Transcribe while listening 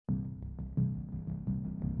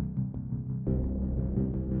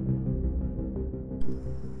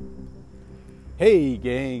Hey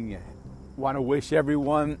gang, want to wish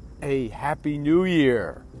everyone a happy new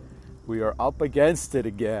year. We are up against it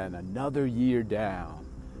again, another year down.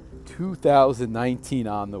 2019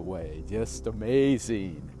 on the way, just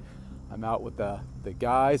amazing. I'm out with the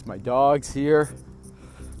guys, my dogs here,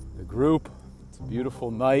 the group. It's a beautiful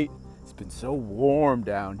night. It's been so warm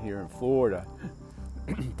down here in Florida.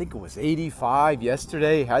 I think it was 85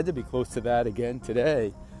 yesterday, had to be close to that again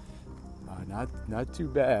today. Not too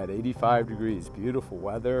bad, 85 degrees, beautiful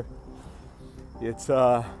weather. It's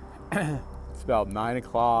it's about 9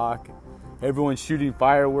 o'clock. Everyone's shooting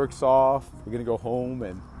fireworks off. We're gonna go home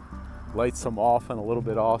and light some off in a little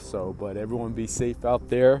bit also, but everyone be safe out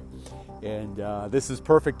there. And this is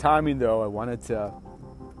perfect timing though. I wanted to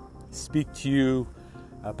speak to you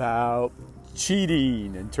about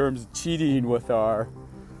cheating, in terms of cheating with our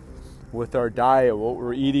diet, what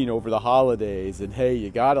we're eating over the holidays. And hey, you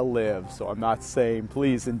gotta live, so I'm not saying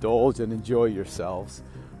please indulge and enjoy yourselves,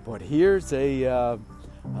 but here's a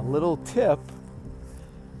little tip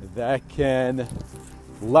that can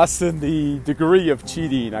lessen the degree of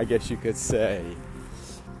cheating, I guess you could say.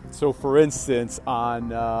 So for instance,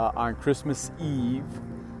 on Christmas Eve,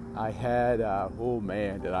 I had oh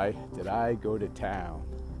man, did I go to town.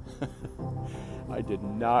 I did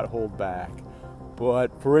not hold back.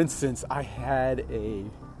 But for instance, I had a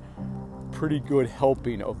pretty good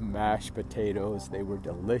helping of mashed potatoes. They were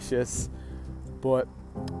delicious. But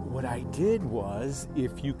what I did was,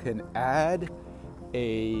 if you can add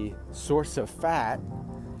a source of fat,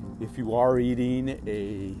 if you are eating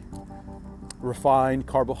a refined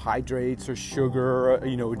carbohydrates or sugar,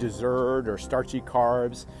 dessert or starchy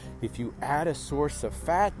carbs, if you add a source of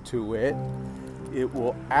fat to it, it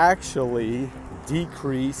will actually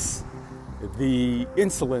decrease the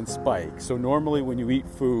insulin spike. So normally when you eat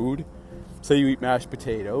food, say you eat mashed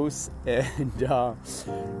potatoes, and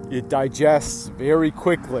it digests very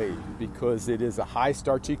quickly because it is a high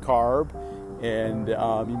starchy carb, and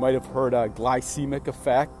you might have heard a glycemic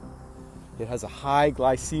effect. It has a high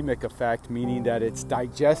glycemic effect, meaning that it's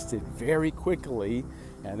digested very quickly,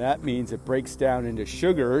 and that means it breaks down into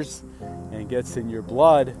sugars and gets in your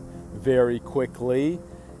blood very quickly.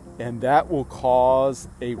 And that will cause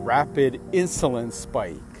a rapid insulin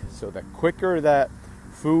spike. So the quicker that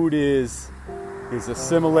food is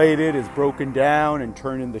assimilated, is broken down and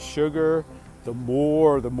turned into sugar, the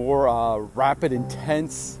more rapid,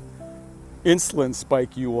 intense insulin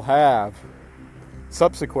spike you will have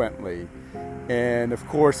subsequently. And of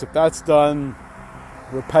course, if that's done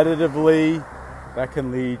repetitively, that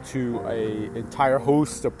can lead to an entire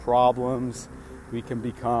host of problems. We can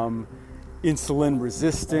become insulin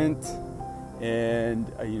resistant, and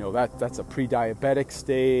that's a pre-diabetic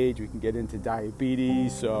stage. We can get into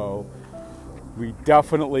diabetes, so we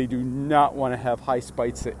definitely do not want to have high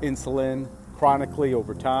spikes of insulin chronically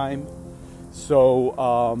over time.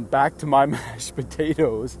 So back to my mashed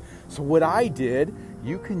potatoes. So what I did,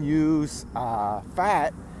 you can use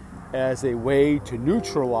fat as a way to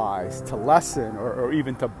neutralize, to lessen, or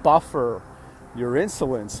even to buffer your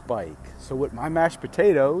insulin spike. So with my mashed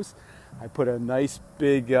potatoes, I put a nice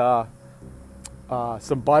big,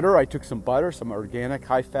 some butter. I took some butter, some organic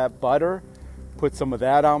high-fat butter, put some of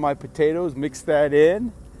that on my potatoes, mixed that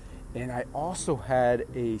in. And I also had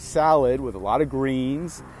a salad with a lot of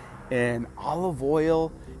greens, and olive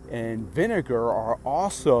oil and vinegar are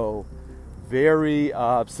also very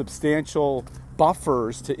substantial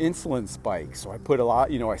buffers to insulin spikes. So I put a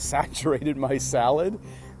lot, I saturated my salad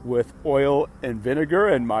with oil and vinegar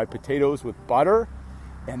and my potatoes with butter.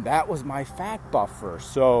 And that was my fat buffer.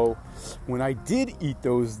 So when I did eat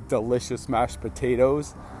those delicious mashed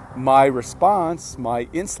potatoes, my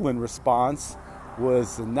insulin response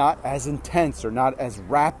was not as intense or not as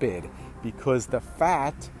rapid, because the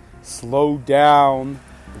fat slowed down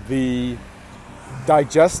the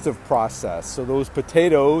digestive process. So those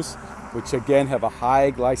potatoes, which again have a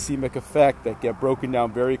high glycemic effect that get broken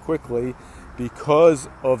down very quickly, because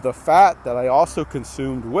of the fat that I also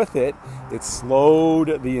consumed with it, it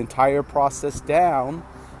slowed the entire process down,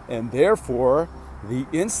 and therefore the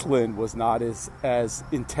insulin was not as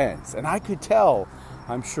intense. And I could tell,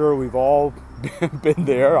 I'm sure we've all been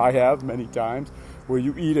there, I have many times, where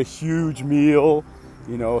you eat a huge meal,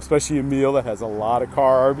 especially a meal that has a lot of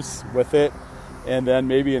carbs with it, and then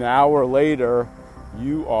maybe an hour later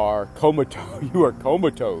you are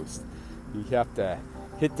comatose. You have to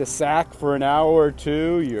hit the sack for an hour or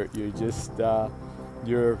two.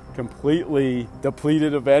 You're completely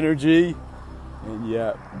depleted of energy, and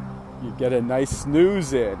yet you get a nice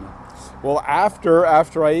snooze in. Well, after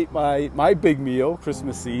I ate my big meal,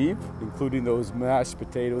 Christmas Eve, including those mashed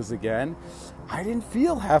potatoes again, I didn't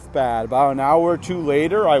feel half bad. About an hour or two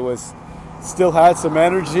later, I still had some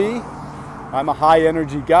energy. I'm a high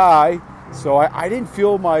energy guy, so I didn't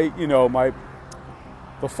feel the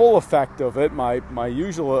full effect of it, my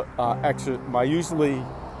usually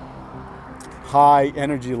high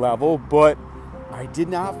energy level, but I did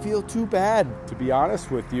not feel too bad, to be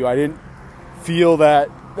honest with you. I didn't feel that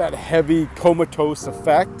heavy comatose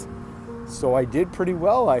effect, so I did pretty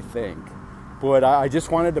well, I think. But I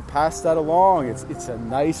just wanted to pass that along. It's a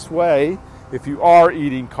nice way, if you are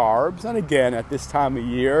eating carbs, and again, at this time of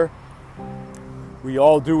year, we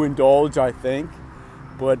all do indulge, I think,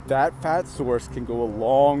 but that fat source can go a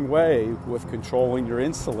long way with controlling your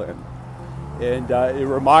insulin. And it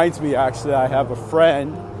reminds me, actually, I have a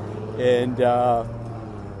friend, and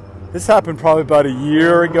this happened probably about a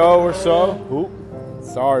year ago or so. Ooh,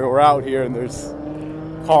 sorry, we're out here and there's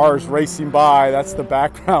cars racing by. That's the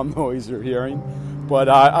background noise you're hearing. But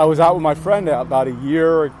I was out with my friend about a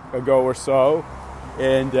year ago or so,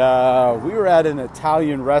 and we were at an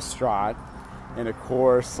Italian restaurant, and of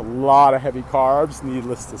course, a lot of heavy carbs,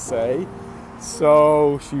 needless to say.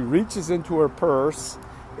 So she reaches into her purse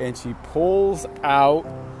and she pulls out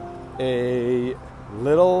a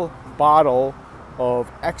little bottle of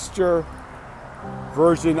extra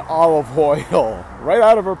virgin olive oil right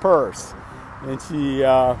out of her purse, and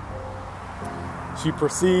she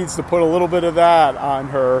proceeds to put a little bit of that on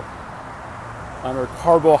her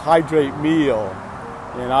carbohydrate meal,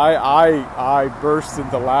 and I burst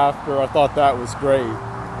into laughter. I thought that was great,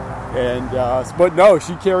 and but no,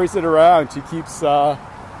 she carries it around. She keeps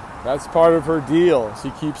that's part of her deal.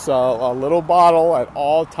 She keeps a little bottle at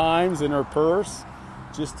all times in her purse,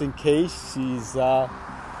 just in case she's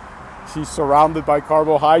surrounded by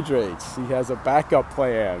carbohydrates. She has a backup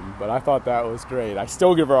plan, but I thought that was great. I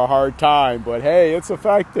still give her a hard time, but hey, it's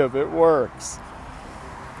effective. It works.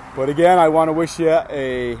 But again, I want to wish you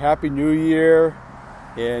a happy new year,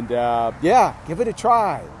 and yeah, give it a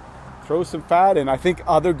try. Throw some fat in. I think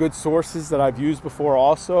other good sources that I've used before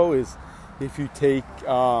also is if you take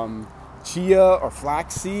chia or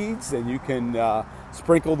flax seeds, and you can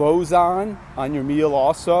sprinkle those on your meal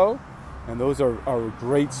also. And those are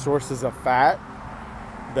great sources of fat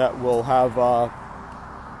that will have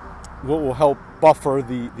what will help buffer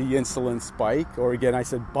the insulin spike. Or again, I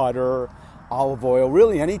said butter, olive oil,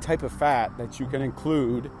 really any type of fat that you can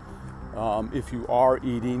include if you are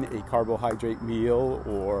eating a carbohydrate meal,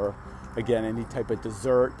 or again, any type of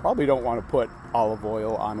dessert. Probably don't want to put olive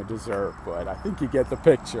oil on a dessert, but I think you get the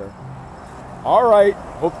picture. All right,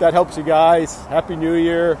 hope that helps you guys. Happy New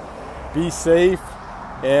Year. Be safe.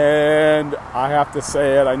 And I have to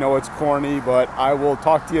say it, I know it's corny, but I will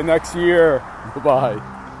talk to you next year. Bye-bye.